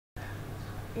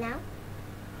Now?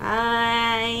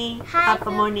 Hi. Hi,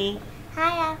 Papa Moni.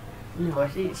 Hi, No,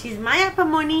 she's my Papa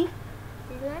Moni.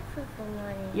 this is my FuFu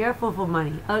Moni. You're FuFu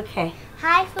Moni. Okay.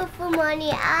 Hi, FuFu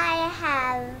Moni.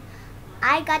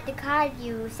 I got the card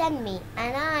you sent me,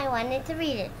 and I wanted to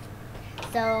read it.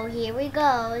 So here we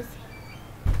goes.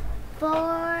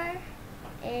 For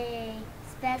a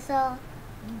special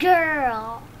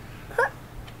girl.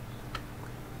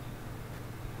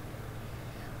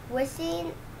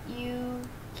 Wishing you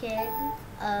kids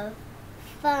of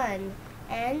fun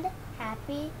and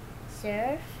happy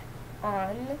surf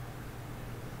on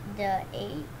the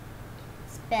 8th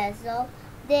special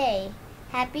day.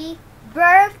 Happy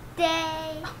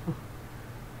birthday!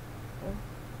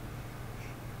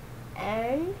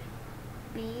 And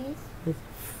bees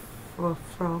From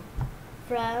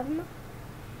from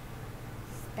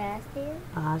Sebastian,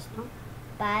 Asno.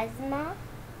 Basma,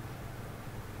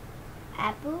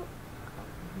 Apple,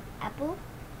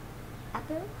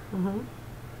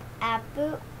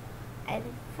 and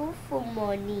FuFu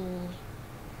Moni.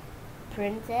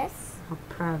 Princess,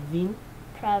 Praveen.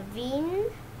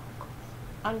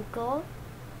 Uncle,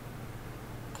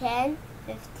 10,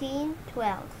 15,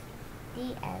 12. The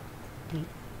end.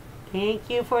 Thank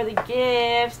you for the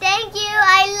gifts. Thank you.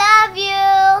 I love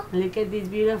you. Look at these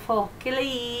beautiful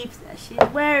clips that she's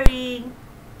wearing.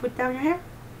 Put down your hair.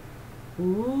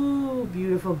 Ooh,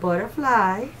 beautiful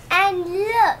butterflies. And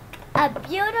look, a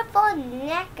beautiful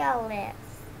necklace.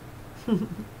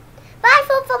 Bye,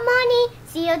 FuFu Moni.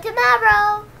 See you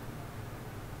tomorrow.